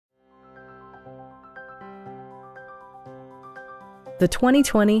the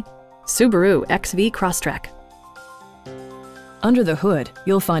 2020 Subaru XV Crosstrek. Under the hood,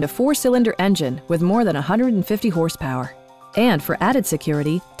 you'll find a 4-cylinder engine with more than 150 horsepower. And for added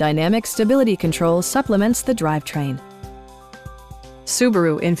security, dynamic stability control supplements the drivetrain.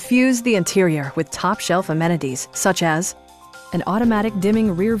 Subaru infused the interior with top-shelf amenities such as an automatic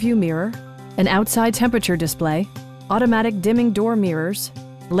dimming rear-view mirror, an outside temperature display, automatic dimming door mirrors,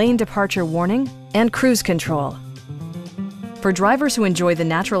 lane departure warning, and cruise control. For drivers who enjoy the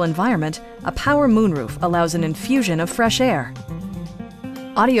natural environment, a power moonroof allows an infusion of fresh air.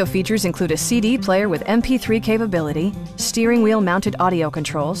 Audio features include a CD player with MP3 capability, steering wheel mounted audio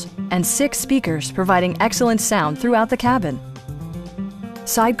controls, and 6 speakers providing excellent sound throughout the cabin.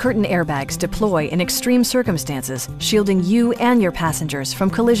 Side curtain airbags deploy in extreme circumstances, shielding you and your passengers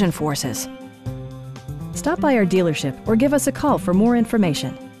from collision forces. Stop by our dealership or give us a call for more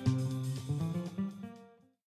information.